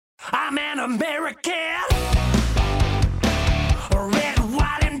I'm an American, red,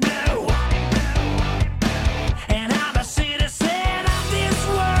 white, and blue, and I'm a citizen of this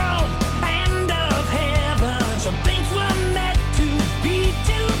world and of heaven. Some things were meant to be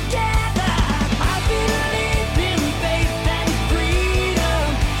together. I believe in faith and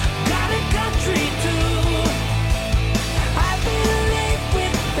freedom, got a country too. I believe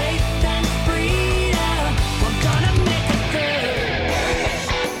with faith and freedom, we're gonna make it good.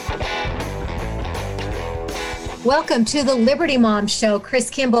 Welcome to the Liberty Mom Show. Chris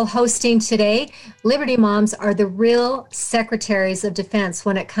Kimball hosting today. Liberty Moms are the real secretaries of defense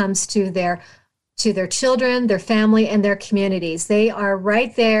when it comes to their children, their family, and their communities. They are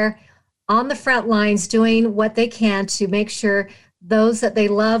right there on the front lines doing what they can to make sure those that they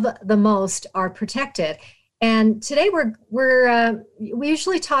love the most are protected. And today we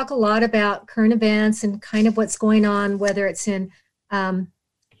usually talk a lot about current events and kind of what's going on, whether it's in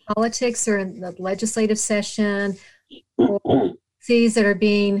politics or in the legislative session, or policies that are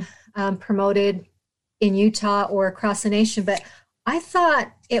being promoted in Utah or across the nation. But I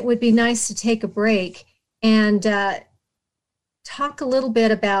thought it would be nice to take a break and talk a little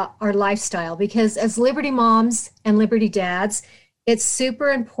bit about our lifestyle, because as Liberty Moms and Liberty Dads, it's super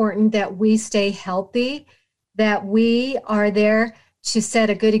important that we stay healthy, that we are there to set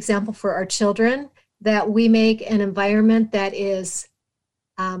a good example for our children, that we make an environment that is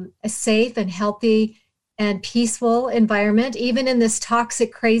a safe and healthy and peaceful environment, even in this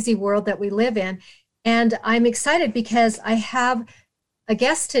toxic, crazy world that we live in. And I'm excited because I have a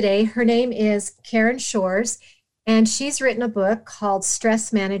guest today. Her name is Karen Shores, and she's written a book called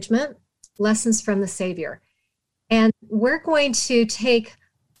Stress Management: Lessons from the Savior. And we're going to take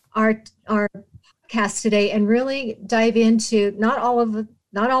our podcast today and really dive into not all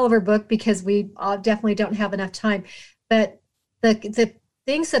of her book, because we definitely don't have enough time, but the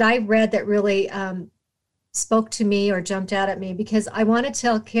things that I read that really spoke to me or jumped out at me, because I want to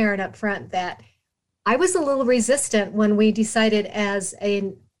tell Karen up front that I was a little resistant when we decided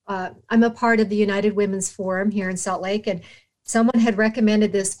I'm a part of the United Women's Forum here in Salt Lake, and someone had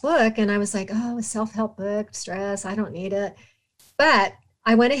recommended this book, and I was like, oh, a self-help book, stress, I don't need it. But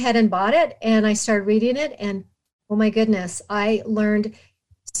I went ahead and bought it, and I started reading it, and oh my goodness, I learned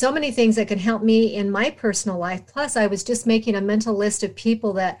so many things that can help me in my personal life. Plus, I was just making a mental list of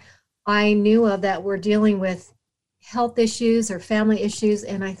people that I knew of that were dealing with health issues or family issues,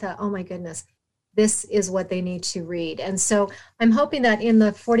 and I thought, oh my goodness, this is what they need to read. And so I'm hoping that in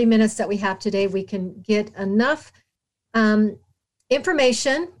the 40 minutes that we have today, we can get enough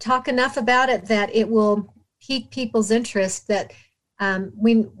information, talk enough about it that it will pique people's interest, that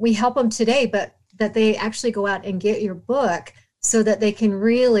we help them today, but that they actually go out and get your book so that they can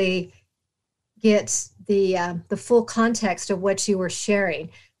really get the full context of what you were sharing.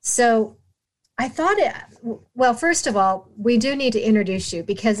 So I thought, well, first of all, we do need to introduce you,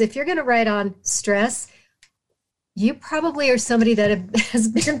 because if you're going to write on stress, you probably are somebody that has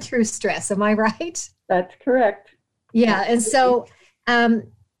been through stress. Am I right? That's correct. Yeah. And so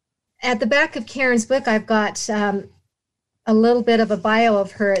at the back of Karen's book, I've got a little bit of a bio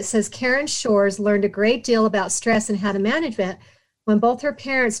of her. It says, Karen Shores learned a great deal about stress and how to manage it when both her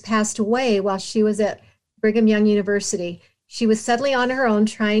parents passed away while she was at Brigham Young University. She was suddenly on her own,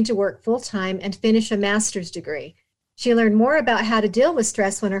 trying to work full-time and finish a master's degree. She learned more about how to deal with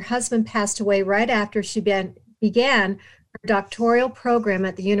stress when her husband passed away right after she began her doctoral program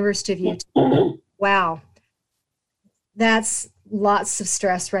at the University of Utah. Wow. That's lots of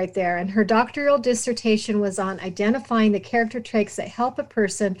stress right there. And her doctoral dissertation was on identifying the character traits that help a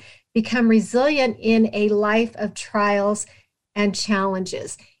person become resilient in a life of trials and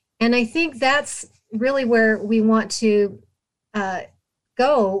challenges. And I think that's really where we want to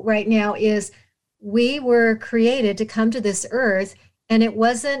go right now, is we were created to come to this earth, and it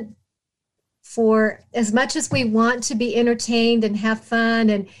wasn't for, as much as we want to be entertained and have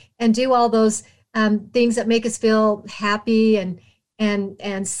fun and do all those things that make us feel happy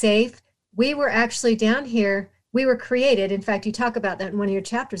and safe. We were actually down here, we were created, in fact, you talk about that in one of your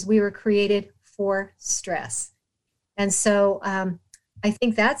chapters, we were created for stress. And so I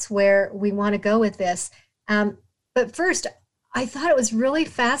think that's where we want to go with this. But first, I thought it was really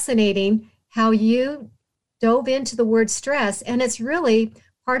fascinating how you dove into the word stress, and it's really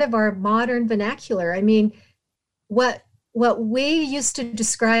part of our modern vernacular. I mean, what we used to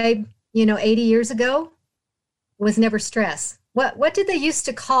describe, 80 years ago was never stress. What did they used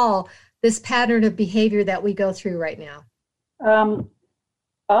to call this pattern of behavior that we go through right now?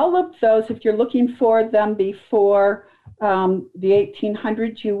 All of those, if you're looking for them before the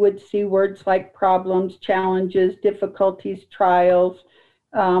 1800s, you would see words like problems, challenges, difficulties, trials,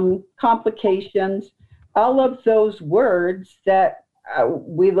 complications, all of those words that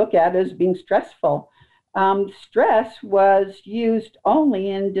we look at as being stressful. Stress was used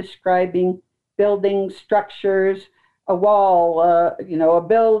only in describing buildings, structures, a wall, a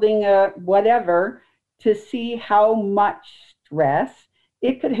building, whatever, to see how much stress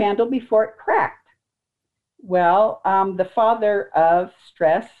it could handle before it cracked. Well, the father of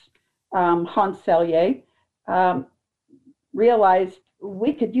stress, Hans Selye, realized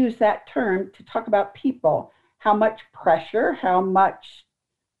we could use that term to talk about people, how much pressure, how much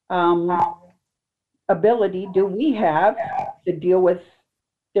ability do we have to deal with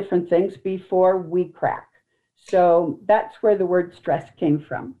different things before we crack. So that's where the word stress came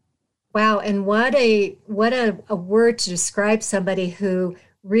from. Wow, and what a word to describe somebody who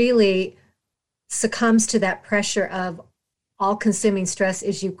really succumbs to that pressure of all-consuming stress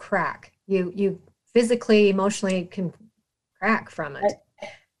is you crack. You physically, emotionally can crack from it.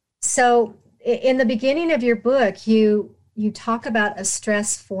 So in the beginning of your book, you talk about a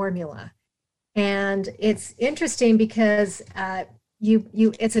stress formula. And it's interesting because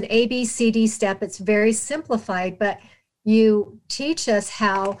it's an ABCD step. It's very simplified, but you teach us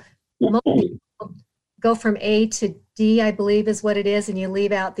how most people go from A to D, I believe is what it is, and you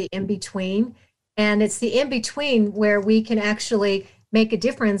leave out the in-between. And it's the in-between where we can actually make a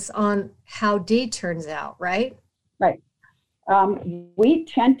difference on how D turns out, right? Right. We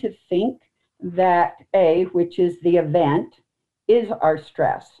tend to think that A, which is the event, is our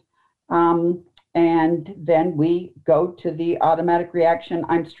stress. And then we go to the automatic reaction,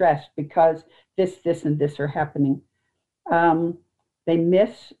 I'm stressed because this, and this are happening. They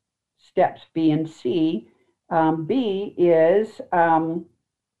miss steps B and C. B is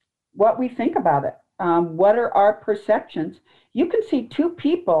what we think about it. What are our perceptions? You can see two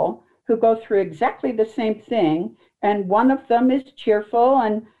people who go through exactly the same thing, and one of them is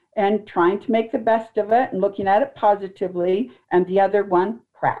cheerful and trying to make the best of it and looking at it positively, and the other one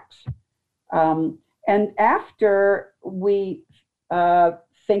cracks. And after we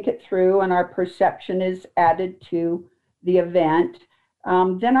think it through and our perception is added to the event,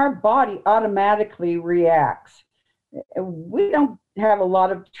 then our body automatically reacts. We don't have a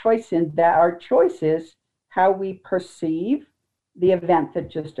lot of choice in that. Our choice is how we perceive the event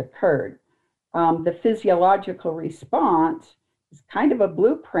that just occurred. The physiological response is kind of a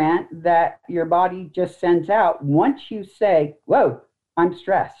blueprint that your body just sends out once you say, whoa, I'm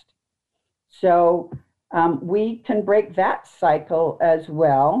stressed. So we can break that cycle as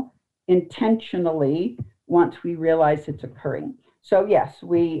well intentionally once we realize it's occurring. So yes,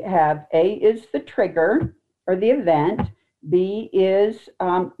 we have A is the trigger or the event. B is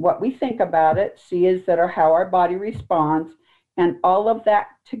what we think about it. C is how our body responds. And all of that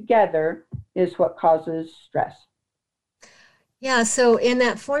together is what causes stress. Yeah, so in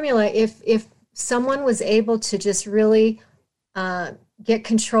that formula, if someone was able to just really get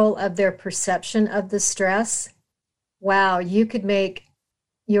control of their perception of the stress, wow, you could make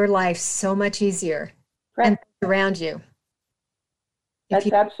your life so much easier. Correct. And around you.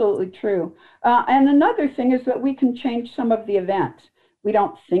 That's absolutely true. And another thing is that we can change some of the events. We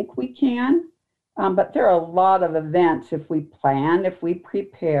don't think we can, but there are a lot of events if we plan, if we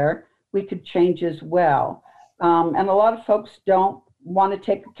prepare, we could change as well. And a lot of folks don't want to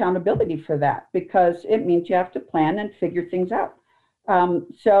take accountability for that because it means you have to plan and figure things out.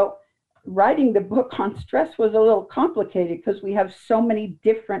 So writing the book on stress was a little complicated because we have so many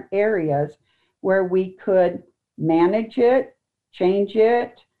different areas where we could manage it, change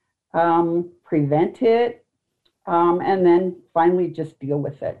it, prevent it, and then finally just deal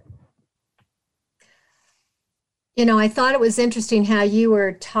with it. You know, I thought it was interesting how you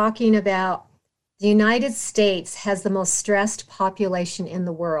were talking about the United States has the most stressed population in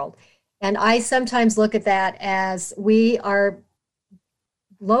the world. And I sometimes look at that as we are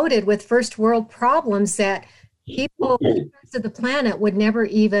loaded with first world problems that people of the planet would never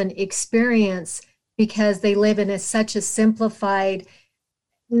even experience because they live in such a simplified,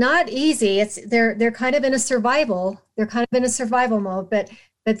 not easy. They're kind of in a survival. They're kind of in a survival mode, but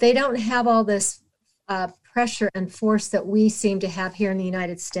they don't have all this pressure and force that we seem to have here in the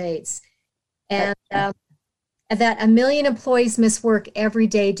United States. And that 1 million employees miss work every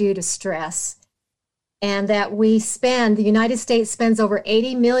day due to stress. And that the United States spends over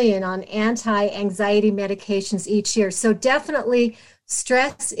 80 million on anti-anxiety medications each year. So definitely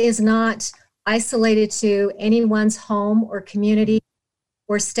stress is not isolated to anyone's home or community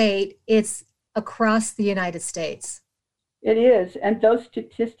or state. It's across the United States. It is. And those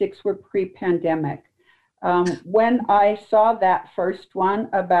statistics were pre-pandemic. When I saw that first one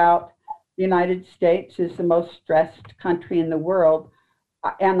about the United States is the most stressed country in the world,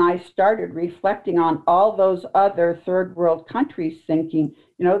 and I started reflecting on all those other third world countries, thinking,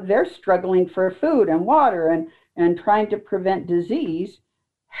 they're struggling for food and water and trying to prevent disease.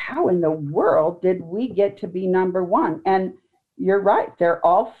 How in the world did we get to be number one? And you're right, they're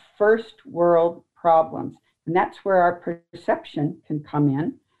all first world problems. And that's where our perception can come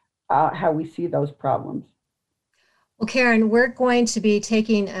in, how we see those problems. Well, Karen, we're going to be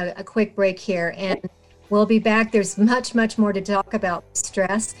taking a quick break here, and we'll be back. There's much, much more to talk about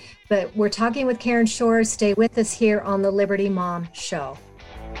stress, but we're talking with Karen Shores. Stay with us here on the Liberty Mom Show.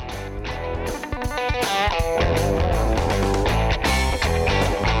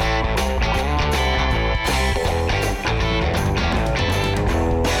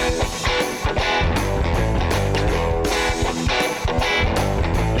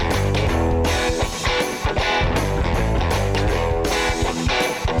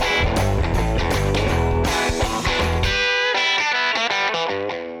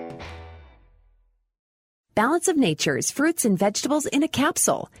 Balance of Nature's fruits and vegetables in a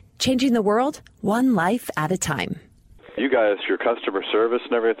capsule, changing the world one life at a time. You guys, your customer service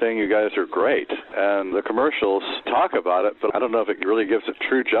and everything, you guys are great. And the commercials talk about it, but I don't know if it really gives it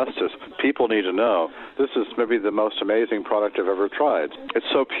true justice. People need to know. This is maybe the most amazing product I've ever tried. It's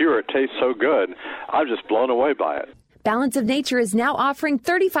so pure, it tastes so good. I'm just blown away by it. Balance of Nature is now offering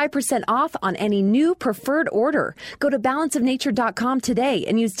 35% off on any new preferred order. Go to balanceofnature.com today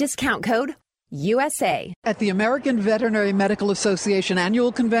and use discount code USA. At the American Veterinary Medical Association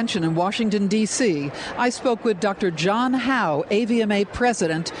Annual Convention in Washington, D.C., I spoke with Dr. John Howe, AVMA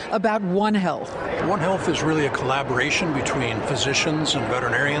President, about One Health. One Health is really a collaboration between physicians and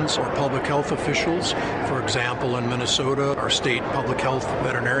veterinarians or public health officials. For example, in Minnesota, our state public health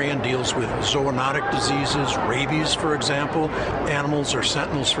veterinarian deals with zoonotic diseases, rabies, for example. Animals are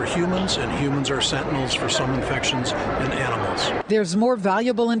sentinels for humans, and humans are sentinels for some infections in animals. There's more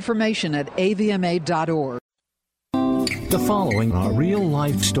valuable information at avma.org. The following are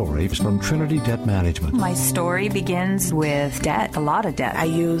real-life stories from Trinity Debt Management. My story begins with debt, a lot of debt. I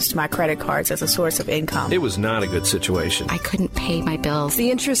used my credit cards as a source of income. It was not a good situation. I couldn't pay my bills. The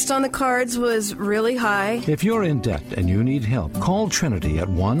interest on the cards was really high. If you're in debt and you need help, call Trinity at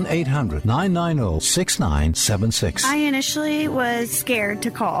 1-800-990-6976. I initially was scared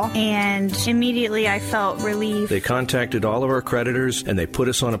to call, and immediately I felt relief. They contacted all of our creditors, and they put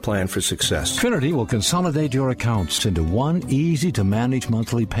us on a plan for success. Trinity will consolidate your accounts into one easy-to-manage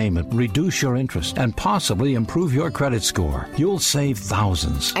monthly payment, reduce your interest, and possibly improve your credit score. You'll save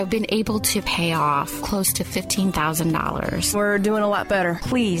thousands. I've been able to pay off close to $15,000. We're doing a lot better.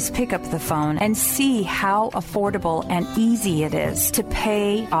 Please pick up the phone and see how affordable and easy it is to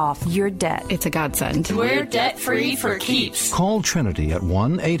pay off your debt. It's a godsend. We're debt-free for keeps. Call Trinity at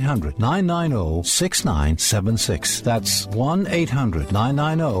 1-800-990-6976. That's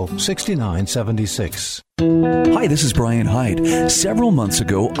 1-800-990-6976. Hi, this is Brian Hyde. Several months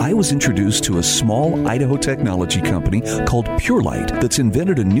ago, I was introduced to a small Idaho technology company called Pure Light that's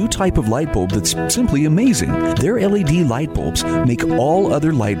invented a new type of light bulb that's simply amazing. Their LED light bulbs make all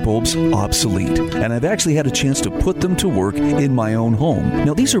other light bulbs obsolete, and I've actually had a chance to put them to work in my own home.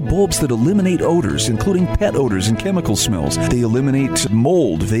 Now, these are bulbs that eliminate odors, including pet odors and chemical smells. They eliminate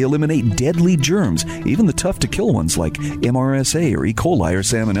mold. They eliminate deadly germs, even the tough-to-kill ones like MRSA or E. coli or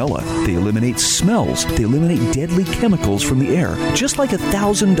Salmonella. They eliminate smells. They eliminate deadly chemicals from the air, just like a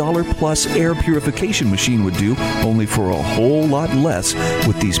 $1,000 plus air purification machine would do, only for a whole lot less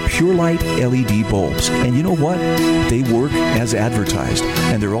with these Pure Light LED bulbs. And you know what? They work as advertised,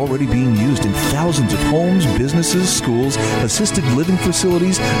 and they're already being used in thousands of homes, businesses, schools, assisted living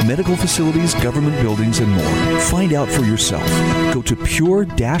facilities, medical facilities, government buildings, and more. Find out for yourself. Go to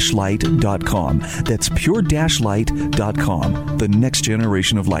pure-light.com. That's pure-light.com, the next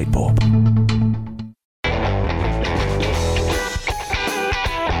generation of light bulb.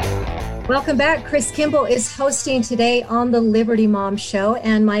 Welcome back. Chris Kimball is hosting today on the Liberty Mom Show,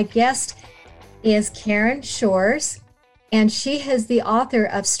 and my guest is Karen Shores, and she is the author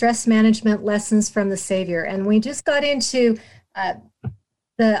of Stress Management Lessons from the Savior. And we just got into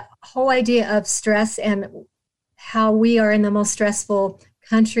the whole idea of stress and how we are in the most stressful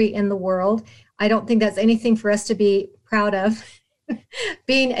country in the world. I don't think that's anything for us to be proud of,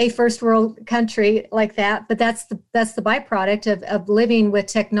 being a first world country like that, but that's the byproduct of living with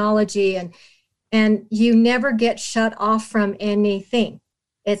technology, and you never get shut off from anything.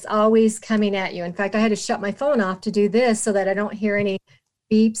 It's always coming at you. In fact, I had to shut my phone off to do this so that I don't hear any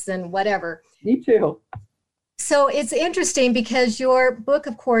beeps and whatever. Me too. So it's interesting because your book,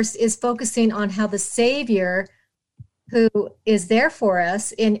 of course, is focusing on how the Savior, who is there for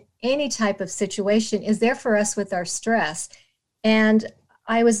us in any type of situation, is there for us with our stress. And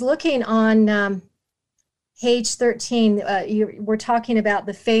I was looking on page 13. We're talking about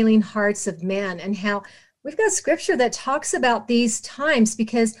the failing hearts of men and how we've got scripture that talks about these times,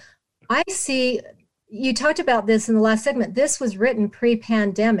 because I see, you talked about this in the last segment, this was written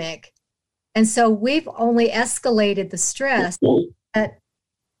pre-pandemic. And so we've only escalated the stress.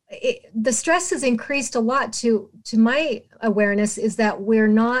 The stress has increased a lot. To my awareness is that we're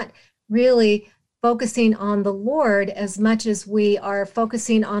not really focusing on the Lord as much as we are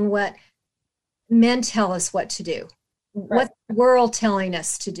focusing on what men tell us what to do, what the world telling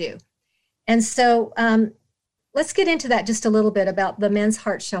us to do. And so let's get into that just a little bit about the men's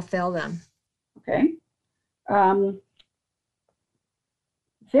heart shall fail them. Okay.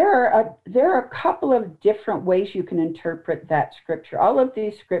 There are a couple of different ways you can interpret that scripture. All of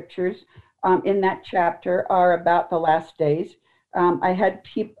these scriptures in that chapter are about the last days.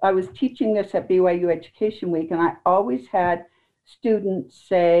 I was teaching this at BYU Education Week, and I always had students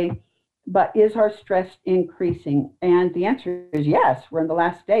say, but is our stress increasing? And the answer is yes, we're in the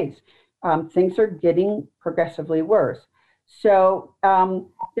last days. Things are getting progressively worse. So there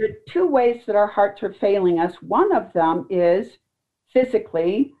are two ways that our hearts are failing us. One of them is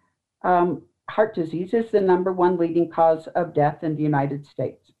physically. Heart disease is the #1 leading cause of death in the United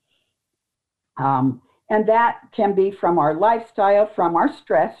States. And that can be from our lifestyle, from our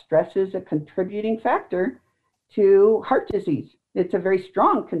stress. Stress is a contributing factor to heart disease. It's a very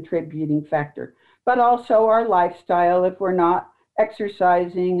strong contributing factor, but also our lifestyle if we're not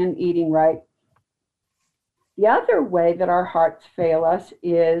exercising and eating right. The other way that our hearts fail us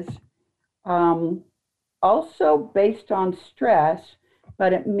is also based on stress,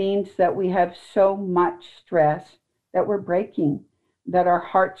 but it means that we have so much stress that we're breaking, that our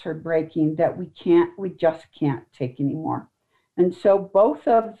hearts are breaking, that we just can't take anymore. And so both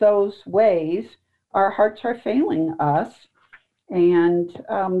of those ways, our hearts are failing us. And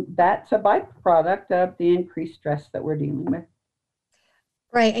that's a byproduct of the increased stress that we're dealing with.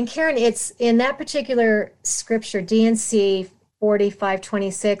 Right. And Karen, it's in that particular scripture, D&C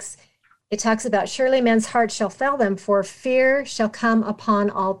 45:26, it talks about, surely men's hearts shall fail them, for fear shall come upon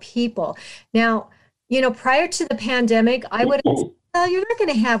all people. Now, prior to the pandemic, I would have said, well, you're not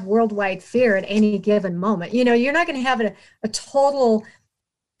going to have worldwide fear at any given moment. You're not going to have a total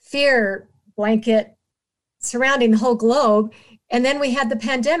fear blanket surrounding the whole globe. And then we had the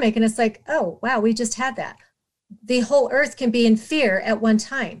pandemic, and it's like, oh, wow, we just had that. The whole earth can be in fear at one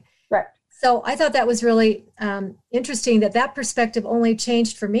time. Right. So I thought that was really interesting that perspective only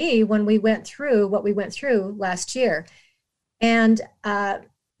changed for me when we went through what we went through last year. And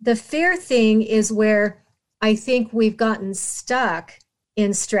the fear thing is where I think we've gotten stuck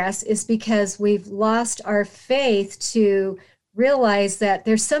in stress, is because we've lost our faith to realize that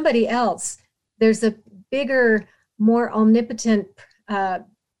there's somebody else. There's a bigger, more omnipotent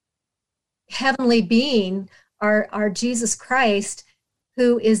heavenly being, our Jesus Christ,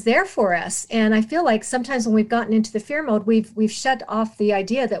 who is there for us. And I feel like sometimes when we've gotten into the fear mode, we've shut off the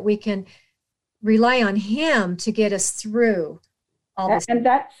idea that we can rely on him to get us through all this. And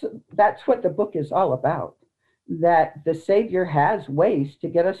that's what the book is all about, that the Savior has ways to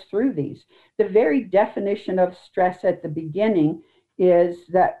get us through these. The very definition of stress at the beginning is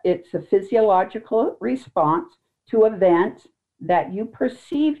that it's a physiological response to events that you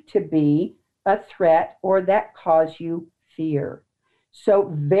perceive to be a threat or that cause you fear.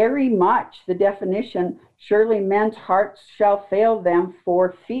 So very much the definition, surely men's hearts shall fail them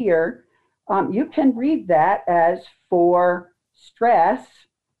for fear. You can read that as for stress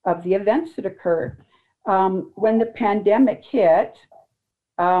of the events that occurred. When the pandemic hit,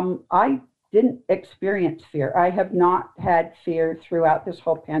 I didn't experience fear. I have not had fear throughout this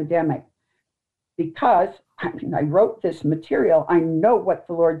whole pandemic, because I wrote this material. I know what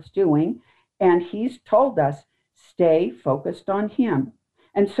the Lord's doing, and he's told us, stay focused on him.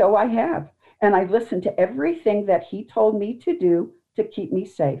 And so I have. And I listened to everything that he told me to do to keep me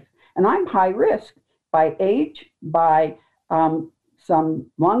safe. And I'm high risk by age, by some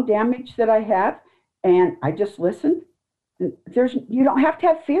lung damage that I have. And I just listened. You don't have to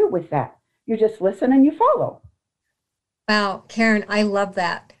have fear with that. You just listen and you follow. Wow, Karen, I love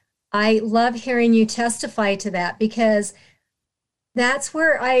that. I love hearing you testify to that, because that's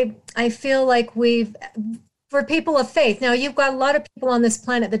where I feel like for people of faith. Now, you've got a lot of people on this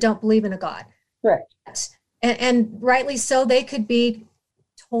planet that don't believe in a God. Correct. And rightly so, they could be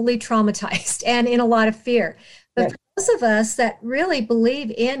totally traumatized and in a lot of fear. But Yes. for those of us that really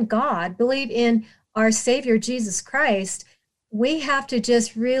believe in God, believe in our Savior, Jesus Christ, we have to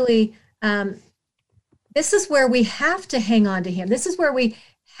just really, this is where we have to hang on to him. This is where we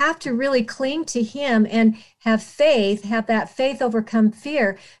have to really cling to him and have faith, have that faith overcome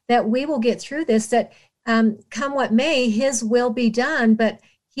fear, that we will get through this, that come what may, his will be done, but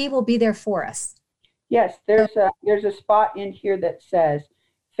he will be there for us. Yes, there's a spot in here that says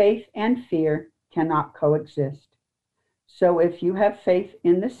faith and fear cannot coexist. So if you have faith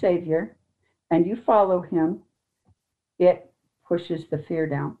in the Savior and you follow him, it pushes the fear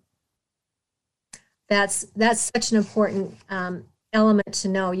down. That's such an important element to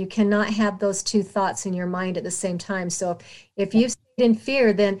know. You cannot have those two thoughts in your mind at the same time. So if you've stayed in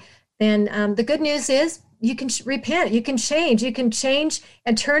fear, then the good news is you can repent, you can change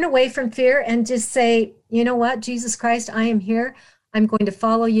and turn away from fear and just say, you know what, Jesus Christ, I am here. I'm going to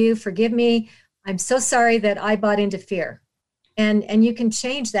follow you. Forgive me. I'm so sorry that I bought into fear. And you can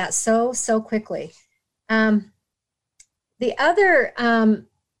change that so quickly. The other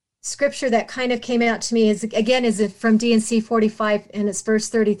scripture that kind of came out to me is from D&C 45, and it's verse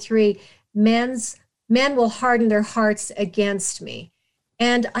 33. Men will harden their hearts against me.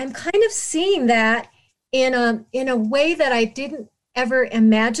 And I'm kind of seeing that in a way that I didn't ever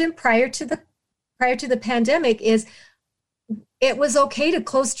imagine prior to the pandemic. Is it was okay to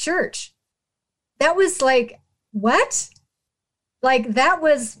close church. That was like, what? Like that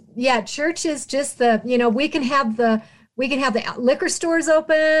was, church is just we can have the liquor stores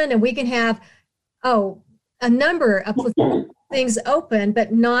open, and we can have a number of things open,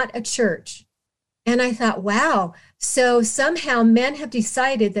 but not a church. And I thought, wow. So somehow men have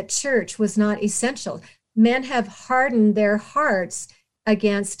decided that church was not essential. Men have hardened their hearts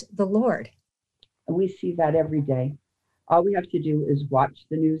against the Lord. We see that every day. All we have to do is watch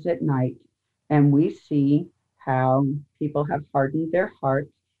the news at night, and we see how people have hardened their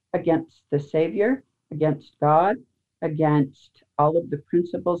hearts against the Savior, against God, against all of the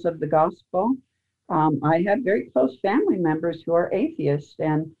principles of the gospel. I have very close family members who are atheists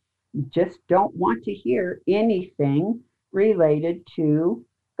and just don't want to hear anything related to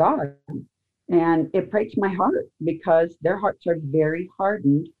God. And it breaks my heart because their hearts are very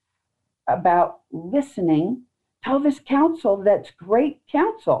hardened about listening to all this counsel that's great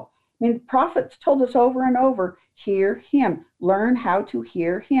counsel. I mean, the prophets told us over and over, hear him, learn how to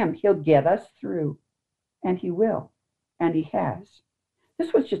hear him. He'll get us through, and he will, and he has.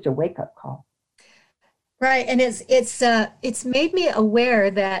 This was just a wake-up call. Right, and it's made me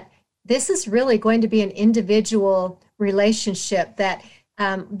aware that this is really going to be an individual relationship, that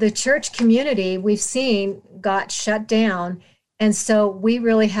the church community we've seen got shut down. And so we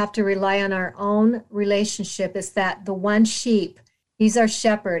really have to rely on our own relationship. Is that the one sheep, he's our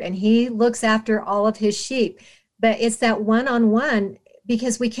shepherd, and he looks after all of his sheep. But it's that one-on-one,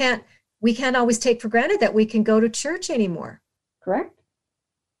 because we can't always take for granted that we can go to church anymore. Correct.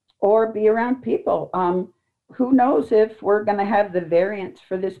 Or be around people. Who knows if we're going to have the variants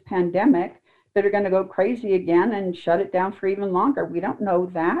for this pandemic that are going to go crazy again and shut it down for even longer. We don't know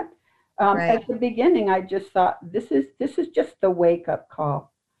that. Right. At the beginning, I just thought, this is just the wake-up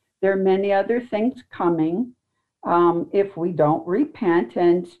call. There are many other things coming. If we don't repent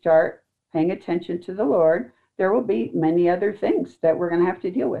and start paying attention to the Lord, there will be many other things that we're going to have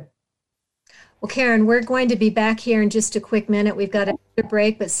to deal with. Well, Karen, we're going to be back here in just a quick minute. We've got a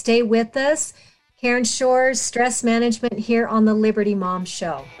break, but stay with us. Karen Shores, Stress Management, here on the Liberty Mom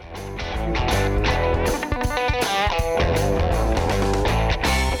Show.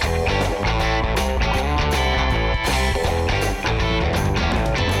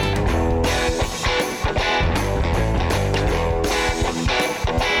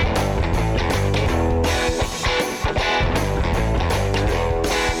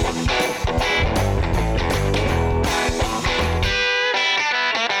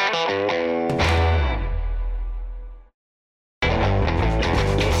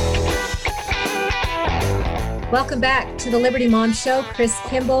 Welcome back to the Liberty Mom Show. Chris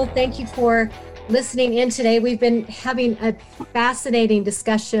Kimball, thank you for listening in today. We've been having a fascinating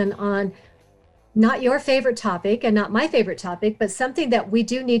discussion on not your favorite topic and not my favorite topic, but something that we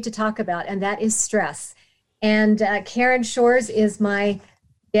do need to talk about, and that is stress. And Karen Shores is my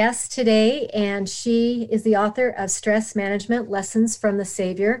guest today, and she is the author of Stress Management, Lessons from the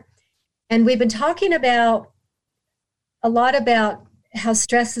Savior. And we've been talking a lot about how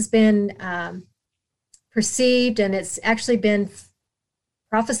stress has been perceived, and it's actually been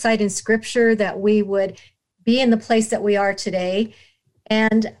prophesied in scripture that we would be in the place that we are today.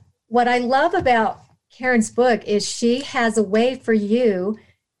 And what I love about Karen's book is she has a way for you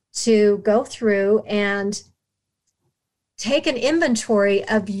to go through and take an inventory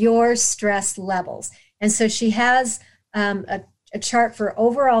of your stress levels. And so she has a chart for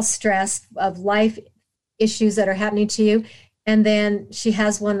overall stress of life issues that are happening to you. And then she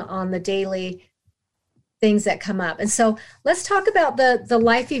has one on the daily things that come up. And so let's talk about the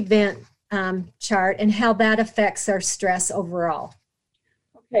life event chart and how that affects our stress overall.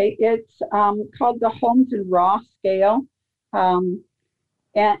 Okay, it's called the Holmes and Ross scale. And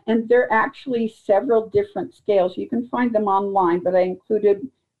there are actually several different scales. You can find them online, but I included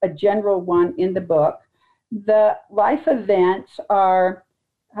a general one in the book. The life events are,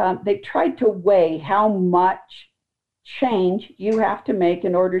 they tried to weigh how much change you have to make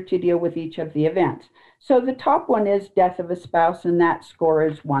in order to deal with each of the events. So the top one is death of a spouse, and that score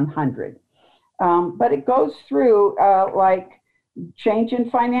is 100. But it goes through like change in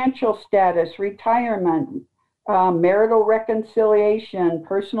financial status, retirement, marital reconciliation,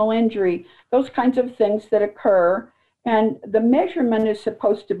 personal injury, those kinds of things that occur. And the measurement is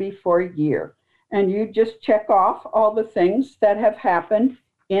supposed to be for a year. And you just check off all the things that have happened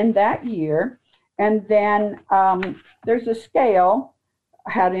in that year. And then there's a scale,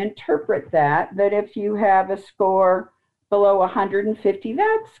 how to interpret that if you have a score below 150,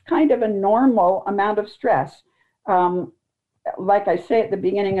 that's kind of a normal amount of stress. Like I say at the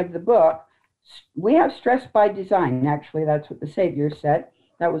beginning of the book, we have stress by design. Actually, that's what the Savior said.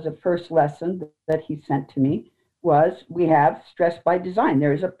 That was the first lesson that he sent to me, was we have stress by design.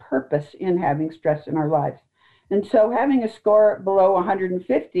 There is a purpose in having stress in our lives. And so having a score below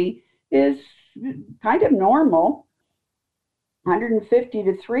 150 is kind of normal. 150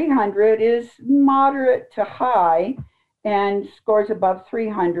 to 300 is moderate to high, and scores above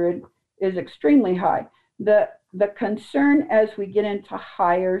 300 is extremely high. The concern as we get into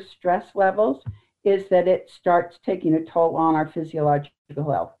higher stress levels is that it starts taking a toll on our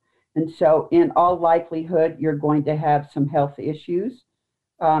physiological health. And so in all likelihood, you're going to have some health issues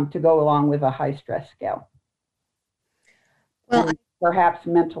to go along with a high stress scale. Well, and perhaps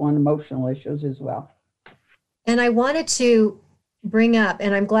mental and emotional issues as well. And I wanted to bring up,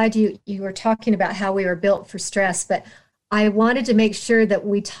 and I'm glad you were talking about how we were built for stress, but I wanted to make sure that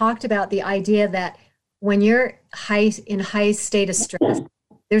we talked about the idea that when you're in high state of stress,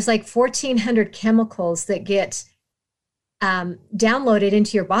 there's like 1,400 chemicals that get downloaded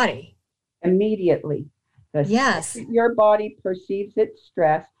into your body. Immediately. Yes. Your body perceives its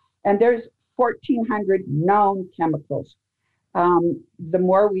stress, and there's 1,400 known chemicals. The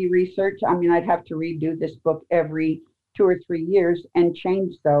more we research, I mean, I'd have to redo this book every 2 or 3 years and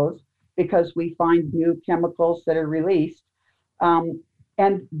change those because we find new chemicals that are released.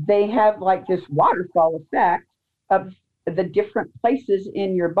 And they have like this waterfall effect of the different places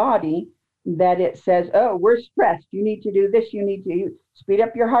in your body that it says, oh, we're stressed. You need to do this. You need to speed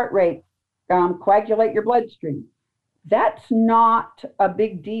up your heart rate, coagulate your bloodstream. That's not a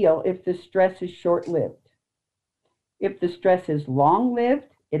big deal if the stress is short-lived. If the stress is long-lived,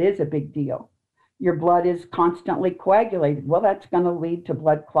 it is a big deal. Your blood is constantly coagulated. Well, that's going to lead to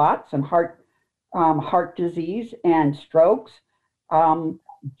blood clots and heart disease and strokes,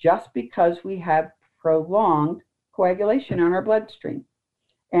 just because we have prolonged coagulation in our bloodstream.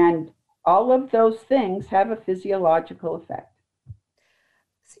 And all of those things have a physiological effect.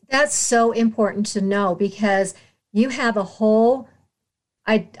 That's so important to know, because you have a whole,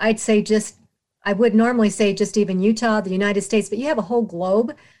 I'd say just, I would normally say just even Utah, the United States, but you have a whole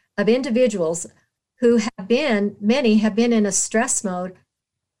globe of individuals who many have been in a stress mode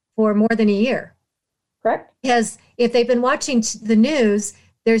for more than a year. Correct. Because if they've been watching the news,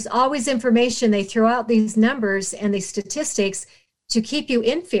 there's always information. They throw out these numbers and these statistics to keep you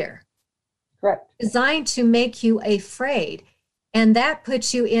in fear. Correct. Designed to make you afraid. And that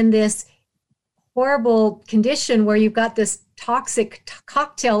puts you in this horrible condition where you've got this toxic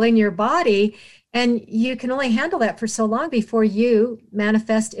cocktail in your body, and you can only handle that for so long before you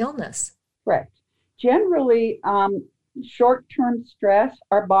manifest illness. Correct. Generally, short-term stress,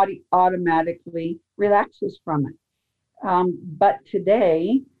 our body automatically relaxes from it. But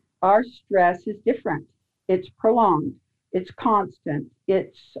today, our stress is different. It's prolonged, it's constant,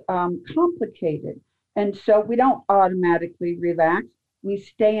 it's complicated. And so we don't automatically relax. We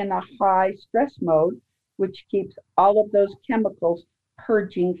stay in a high stress mode, which keeps all of those chemicals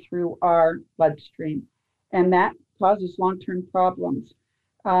purging through our bloodstream. And that causes long-term problems.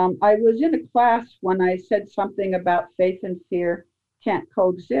 I was in a class when I said something about faith and fear can't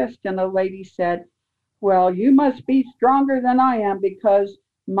coexist, and a lady said, well, you must be stronger than I am because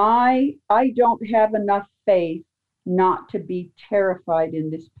I don't have enough faith not to be terrified in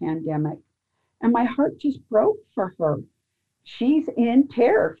this pandemic. And my heart just broke for her. She's in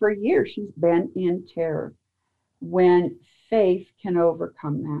terror. For years, she's been in terror. When faith can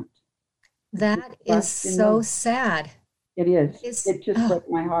overcome that. That is so sad. It is. It just broke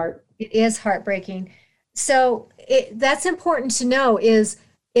my heart. It is heartbreaking. that's important to know, is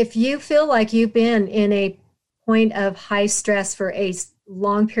if you feel like you've been in a point of high stress for a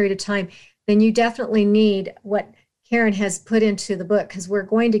long period of time, then you definitely need what Karen has put into the book, because we're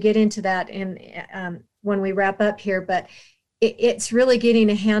going to get into that when we wrap up here. But it's really getting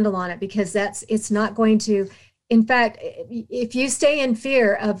a handle on it, because it's not going to, in fact, if you stay in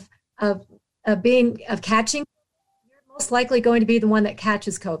fear of catching, you're most likely going to be the one that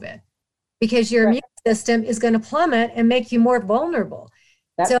catches COVID, because your immune system is going to plummet and make you more vulnerable.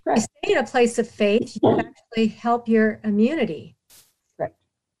 So if you stay in a place of faith, you actually help your immunity. Right.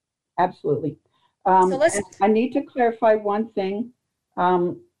 Absolutely. I need to clarify one thing.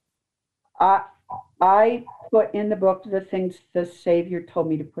 I put in the book the things the Savior told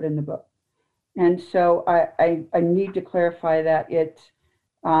me to put in the book. And so I need to clarify that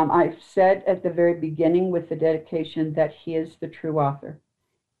I've said at the very beginning with the dedication that he is the true author.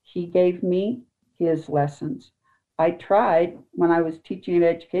 He gave me his lessons. I tried, when I was teaching at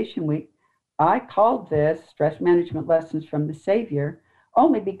Education Week, I called this Stress Management Lessons from the Savior,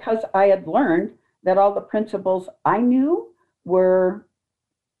 only because I had learned that all the principles I knew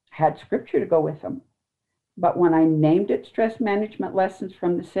had scripture to go with them. But when I named it Stress Management Lessons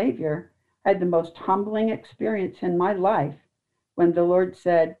from the Savior, I had the most humbling experience in my life when the Lord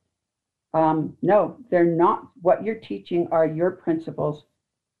said, no, they're not. What you're teaching are your principles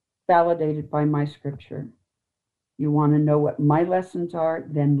validated by my scripture. You want to know what my lessons are?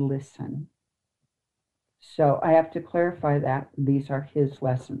 Then listen. So I have to clarify that these are his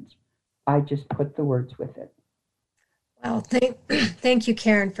lessons. I just put the words with it. Well, thank you,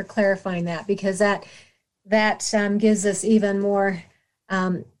 Karen, for clarifying that, because that gives us even more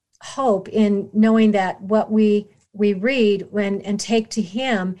hope in knowing that what we read and take to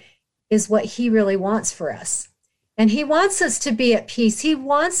him is what he really wants for us. And he wants us to be at peace. He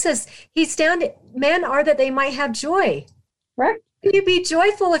wants us, he's down to, men are that they might have joy. Right. You be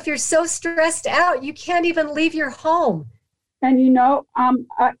joyful if you're so stressed out, you can't even leave your home. And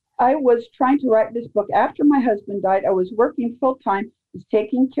I was trying to write this book after my husband died. I was working full time, was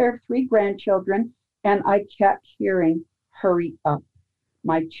taking care of 3 grandchildren, and I kept hearing, hurry up.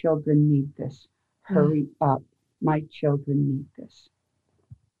 My children need this. Hurry up. My children need this.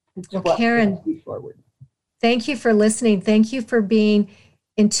 Well, Karen, thank you for listening. Thank you for being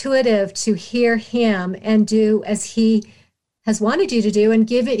intuitive to hear him and do as he has wanted you to do, and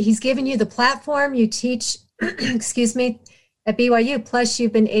he's given you the platform. You teach, excuse me, at BYU, plus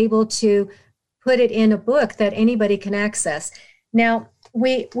you've been able to put it in a book that anybody can access. Now,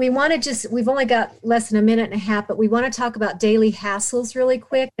 we want to we've only got less than a minute and a half, but we want to talk about daily hassles really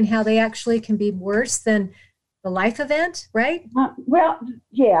quick and how they actually can be worse than the life event, right? Well,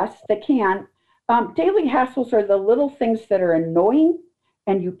 yes, they can. Daily hassles are the little things that are annoying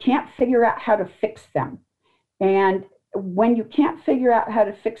and you can't figure out how to fix them. And when you can't figure out how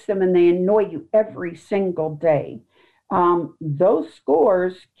to fix them and they annoy you every single day, those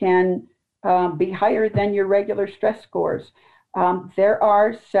scores can be higher than your regular stress scores. There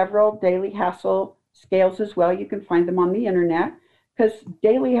are several daily hassle scales as well. You can find them on the internet, because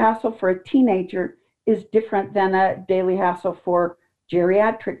daily hassle for a teenager is different than a daily hassle for a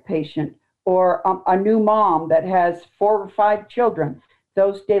geriatric patient or a new mom that has 4 or 5 children.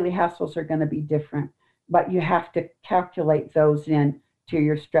 Those daily hassles are going to be different, but you have to calculate those in to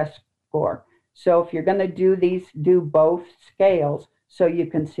your stress score. So if you're going to do these, do both scales so you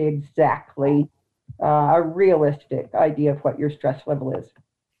can see exactly a realistic idea of what your stress level is.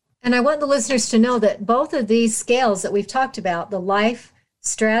 And I want the listeners to know that both of these scales that we've talked about, the life,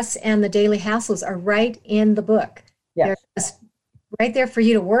 stress, and the daily hassles, are right in the book. Yes. They're right there for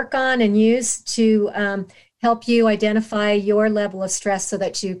you to work on and use to help you identify your level of stress so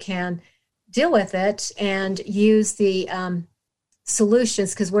that you can deal with it and use the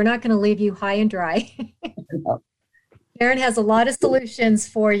solutions, because we're not going to leave you high and dry. Karen has a lot of solutions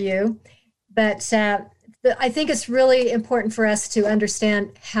for you, but I think it's really important for us to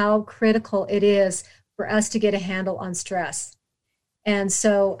understand how critical it is for us to get a handle on stress. And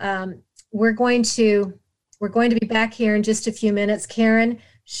so we're going to be back here in just a few minutes. Karen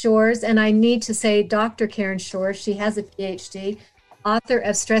Shores, and I need to say Dr. Karen Shores, she has a PhD, author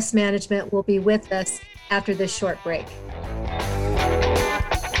of Stress Management, will be with us after this short break.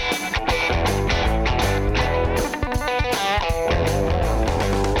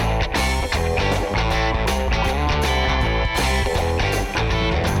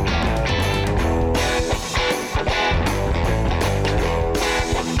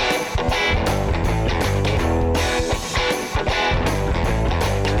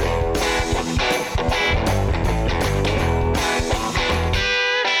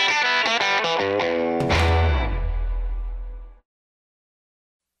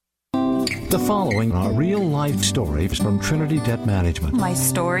 following are real-life stories from Trinity Debt Management. My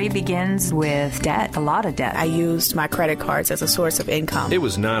story begins with debt, a lot of debt. I used my credit cards as a source of income. It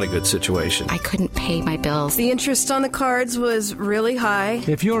was not a good situation. I couldn't pay my bills. The interest on the cards was really high.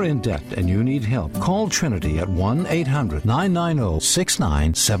 If you're in debt and you need help, call Trinity at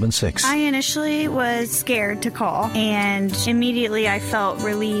 1-800-990-6976. I initially was scared to call, and immediately I felt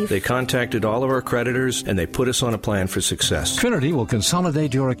relief. They contacted all of our creditors, and they put us on a plan for success. Trinity will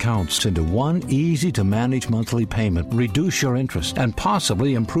consolidate your accounts into one easy-to-manage monthly payment, reduce your interest, and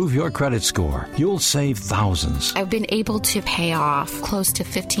possibly improve your credit score. You'll save thousands. I've been able to pay off close to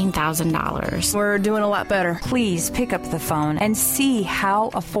 $15,000. We're doing a lot better. Please pick up the phone and see how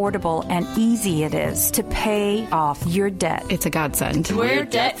affordable and easy it is to pay off your debt. It's a godsend. We're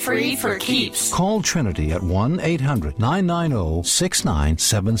debt-free for keeps. Call Trinity at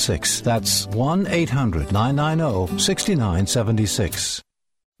 1-800-990-6976. That's 1-800-990-6976.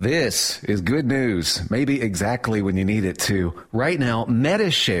 This is good news, maybe exactly when you need it to. Right now,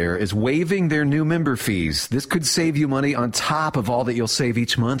 Medi-Share is waiving their new member fees. This could save you money on top of all that you'll save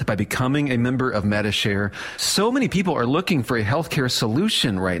each month by becoming a member of Medi-Share. So many people are looking for a healthcare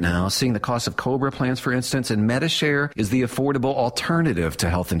solution right now, seeing the cost of COBRA plans, for instance, and Medi-Share is the affordable alternative to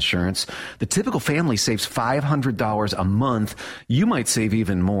health insurance. The typical family saves $500 a month. You might save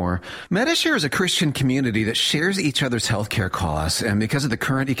even more. Medi-Share is a Christian community that shares each other's healthcare costs, and because of the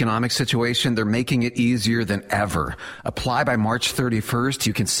current economic situation, they're making it easier than ever. Apply by March 31st.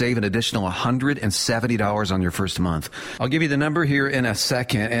 You can save an additional $170 on your first month. I'll give you the number here in a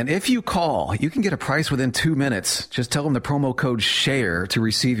second. And if you call, you can get a price within 2 minutes. Just tell them the promo code SHARE to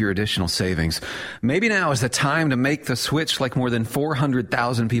receive your additional savings. Maybe now is the time to make the switch like more than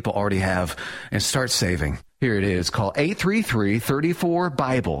 400,000 people already have and start saving. Here it is. Call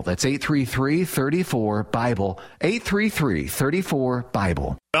 833-34-BIBLE. That's 833-34-BIBLE.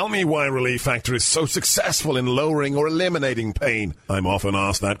 833-34-BIBLE. Tell me why Relief Factor is so successful in lowering or eliminating pain. I'm often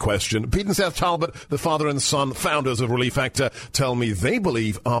asked that question. Pete and Seth Talbot, the father and son founders of Relief Factor, tell me they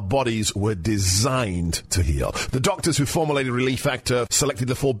believe our bodies were designed to heal. The doctors who formulated Relief Factor selected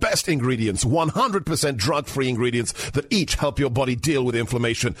the 4 best ingredients, 100% drug-free ingredients that each help your body deal with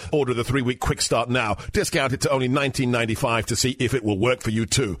inflammation. Order the 3-week quick start now. Discount it to only $19.95 to see if it will work for you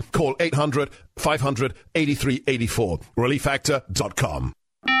too. Call 800-500-8384. ReliefFactor.com.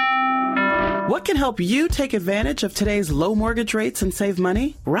 What can help you take advantage of today's low mortgage rates and save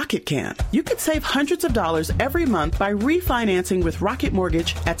money? Rocket can. You could save hundreds of dollars every month by refinancing with Rocket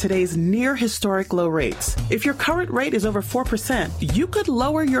Mortgage at today's near historic low rates. If your current rate is over 4%, you could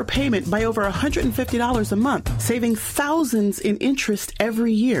lower your payment by over $150 a month, saving thousands in interest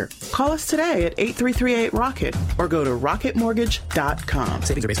every year. Call us today at 8338-ROCKET or go to rocketmortgage.com.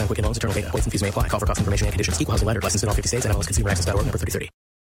 Savings are based on Quicken Loans, internal data. Points and fees may apply. Call for cost information and conditions. Equal housing lender. Licensed in all 50 states. NMLS-ConsumerAccess.org. Number 3030.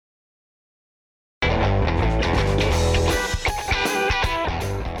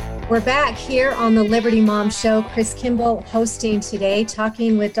 We're back here on the Liberty Mom Show. Chris Kimball hosting today,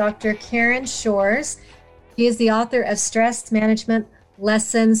 talking with Dr. Karen Shores. She is the author of Stress Management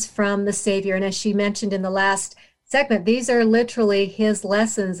Lessons from the Savior. And as she mentioned in the last segment, these are literally his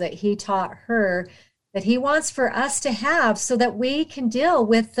lessons that he taught her, that he wants for us to have so that we can deal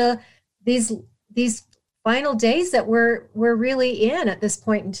with these final days that we're really in at this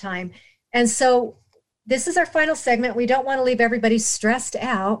point in time. And so this is our final segment. We don't want to leave everybody stressed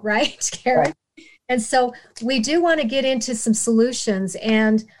out, right, Karen? Right. And so we do want to get into some solutions.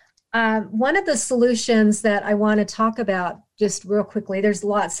 And one of the solutions that I want to talk about just real quickly, there's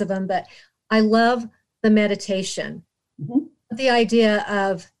lots of them, but I love the meditation. Mm-hmm. The idea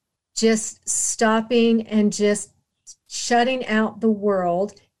of just stopping and just shutting out the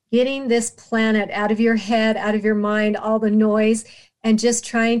world, getting this planet out of your head, out of your mind, all the noise, and just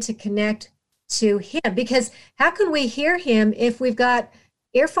trying to connect to him. Because how can we hear him if we've got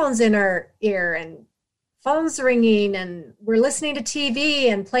earphones in our ear and phones ringing and we're listening to TV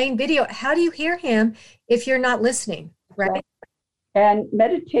and playing video? How do you hear him if you're not listening, right? And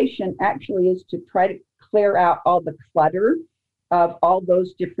meditation actually is to try to clear out all the clutter of all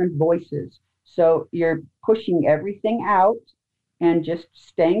those different voices. So you're pushing everything out and just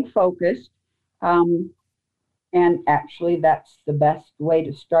staying focused. And actually that's the best way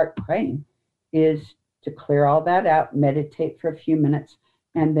to start praying, is to clear all that out, meditate for a few minutes,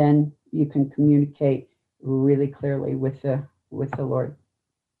 and then you can communicate really clearly with the Lord.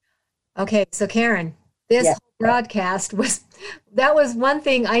 Okay, so Karen, this whole broadcast was one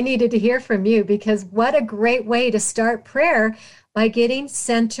thing I needed to hear from you, because what a great way to start prayer, by getting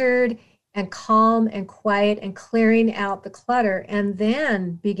centered and calm and quiet and clearing out the clutter, and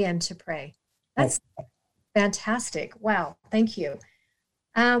then begin to pray. That's fantastic. Wow, thank you.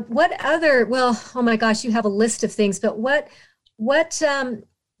 What other, well, oh my gosh, you have a list of things, but what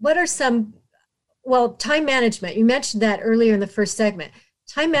are some, well, time management. You mentioned that earlier in the first segment.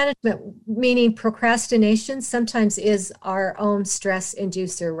 Time management, meaning procrastination, sometimes is our own stress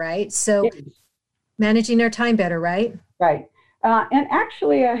inducer, right? So managing our time better, right? Right. And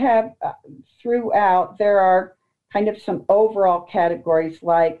actually I have throughout, there are kind of some overall categories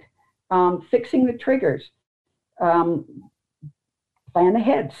like fixing the triggers. Plan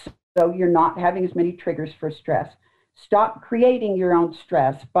ahead so you're not having as many triggers for stress. Stop creating your own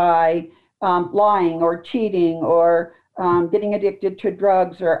stress by lying or cheating or getting addicted to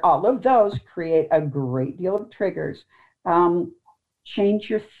drugs, or all of those create a great deal of triggers. Change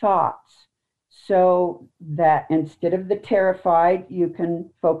your thoughts so that instead of the terrified, you can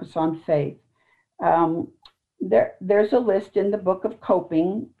focus on faith. There's a list in the book of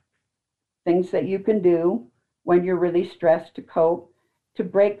coping, things that you can do when you're really stressed to cope, to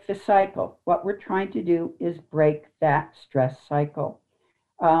break the cycle. What we're trying to do is break that stress cycle.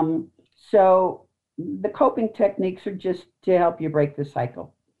 So the coping techniques are just to help you break the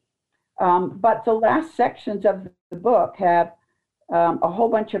cycle. But the last sections of the book have a whole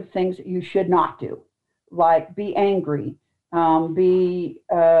bunch of things that you should not do, like be angry, be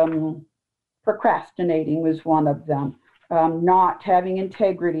procrastinating was one of them, not having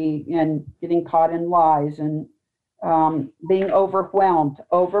integrity and getting caught in lies, and being overwhelmed,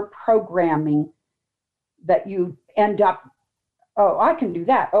 over programming, that you end up, oh, I can do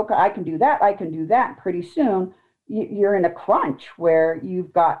that. Okay, I can do that. I can do that. Pretty soon you're in a crunch where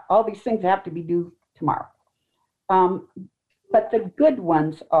you've got all these things that have to be due tomorrow. But the good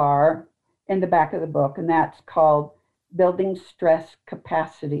ones are in the back of the book, and that's called Building Stress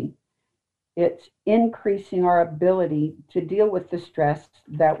Capacity. It's increasing our ability to deal with the stress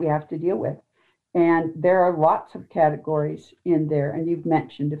that we have to deal with. And there are lots of categories in there, and you've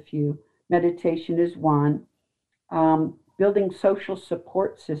mentioned a few. Meditation is one. Building social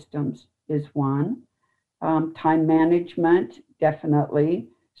support systems is one. Time management, definitely.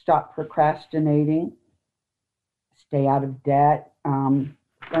 Stop procrastinating. Stay out of debt.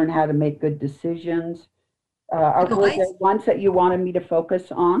 Learn how to make good decisions. Are there ones that you wanted me to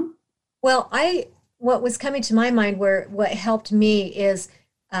focus on? Well, what was coming to my mind, what helped me is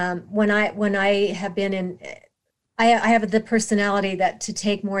when I have been in, I have the personality that to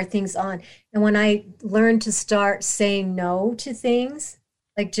take more things on. And when I learned to start saying no to things,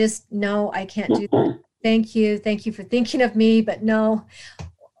 like just no, I can't do that. Thank you for thinking of me, but no.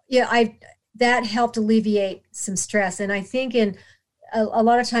 Yeah, that helped alleviate some stress. And I think in a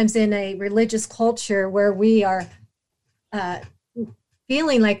lot of times in a religious culture where we are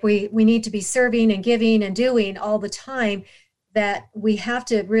feeling like we need to be serving and giving and doing all the time, that we have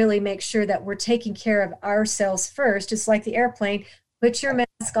to really make sure that we're taking care of ourselves first, just like the airplane. Put your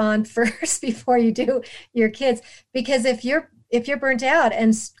mask on first before you do your kids, because if you're burnt out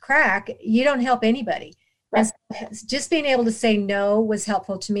and crack, you don't help anybody. Right. And so just being able to say no was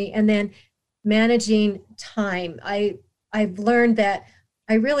helpful to me. And then managing time. I've learned that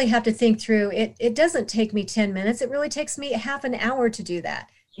I really have to think through it. It doesn't take me 10 minutes. It really takes me half an hour to do that.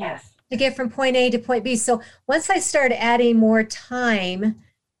 Yes. To get from point A to point B. So once I started adding more time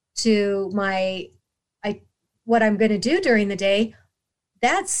to what I'm going to do during the day,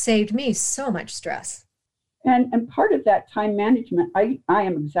 that saved me so much stress. And part of that time management, I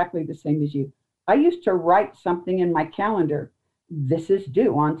am exactly the same as you. I used to write something in my calendar. This is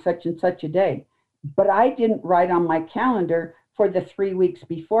due on such and such a day. But I didn't write on my calendar for the 3 weeks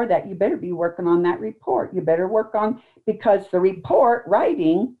before that. You better be working on that report. You better work on, because the report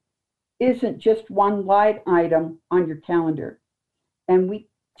writing isn't just one line item on your calendar. And we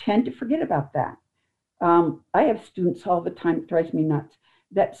tend to forget about that. I have students all the time, it drives me nuts,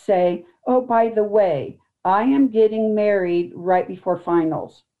 that say, oh, by the way, I am getting married right before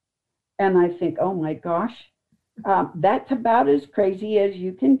finals. And I think, oh my gosh, that's about as crazy as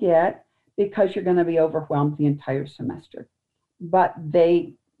you can get, because you're going to be overwhelmed the entire semester. But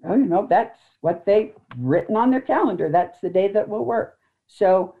that's what they've written on their calendar. That's the day that will work.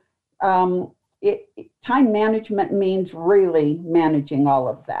 So time management means really managing all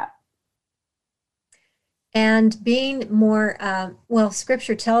of that. And being more,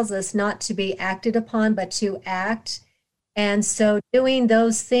 Scripture tells us not to be acted upon, but to act. And so doing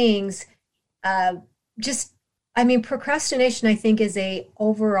those things, procrastination, I think, is a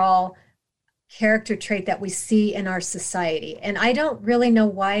overall character trait that we see in our society. And I don't really know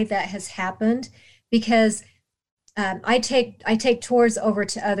why that has happened, because I take tours over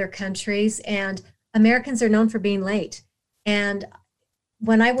to other countries, and Americans are known for being late. And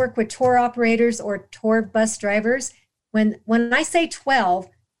when I work with tour operators or tour bus drivers, when I say 12,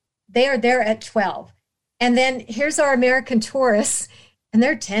 they are there at 12. And then here's our American tourists, and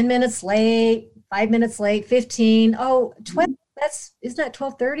they're 10 minutes late, 5 minutes late, 15. Oh, 12, isn't that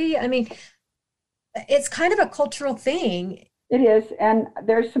 12:30? I mean, it's kind of a cultural thing. It is, and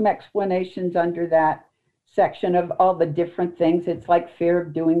there's some explanations under that section of all the different things. It's like fear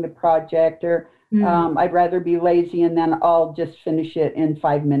of doing the project, or I'd rather be lazy and then I'll just finish it in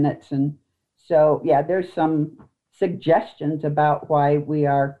 5 minutes. And so, yeah, there's some suggestions about why we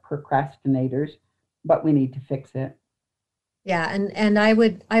are procrastinators, but we need to fix it. Yeah, and I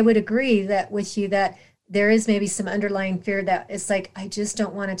would agree that with you that there is maybe some underlying fear that it's like, I just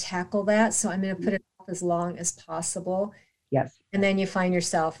don't want to tackle that, so I'm going to put it off as long as possible. Yes. And then you find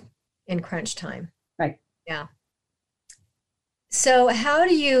yourself in crunch time. Right. Yeah. So how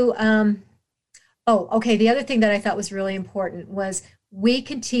do you, okay, the other thing that I thought was really important was we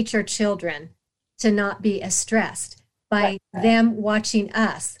can teach our children to not be as stressed by them watching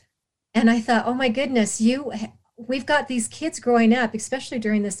us. And I thought, oh my goodness, we've got these kids growing up, especially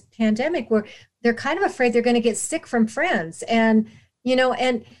during this pandemic, where they're kind of afraid they're going to get sick from friends. And,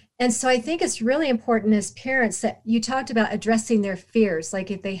 and so I think it's really important as parents that you talked about addressing their fears.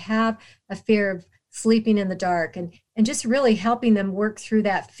 Like if they have a fear of sleeping in the dark and just really helping them work through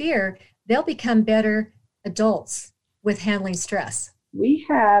that fear, they'll become better adults with handling stress. We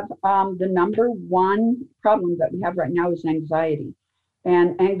have the number one problem that we have right now is anxiety.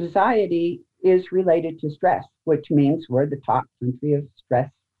 And anxiety is related to stress, which means we're the top country of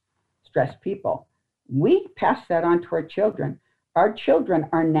stress people. We pass that on to our children. Our children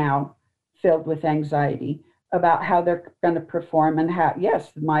are now filled with anxiety about how they're going to perform and how,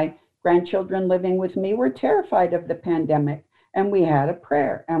 yes, my grandchildren living with me were terrified of the pandemic. And we had a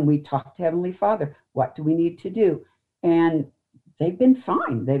prayer and we talked to Heavenly Father. What do we need to do? And they've been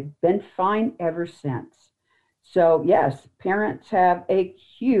fine. They've been fine ever since. So yes, parents have a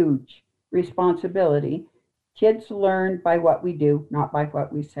huge responsibility. Kids learn by what we do, not by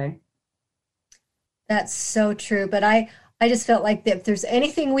what we say. That's so true. But I just felt like that if there's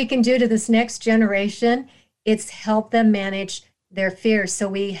anything we can do to this next generation, it's help them manage their fears so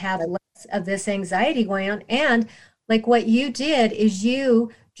we have less of this anxiety going on. And like what you did is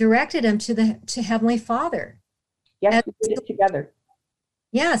you directed them to Heavenly Father. Yes, we did it together.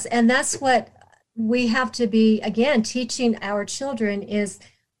 Yes, and that's what we have to be, again, teaching our children is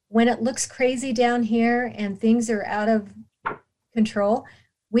when it looks crazy down here and things are out of control,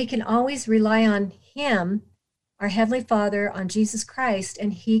 we can always rely on Him, our Heavenly Father, on Jesus Christ,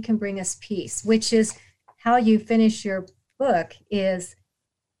 and He can bring us peace, which is how you finish your book, is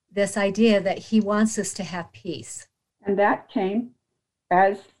this idea that He wants us to have peace. And that came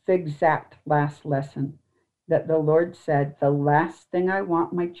as the exact last lesson that the Lord said, the last thing I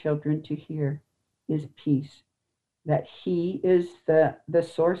want my children to hear is peace, that He is the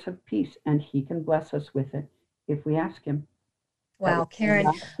source of peace and He can bless us with it if we ask Him. Wow,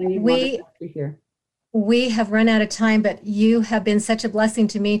 Karen, we have run out of time, but you have been such a blessing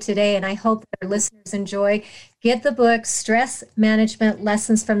to me today, and I hope that our listeners enjoy. Get the book, Stress Management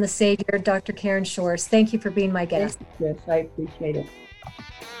Lessons from the Savior, Dr. Karen Shores. Thank you for being my guest. Yes, I appreciate it.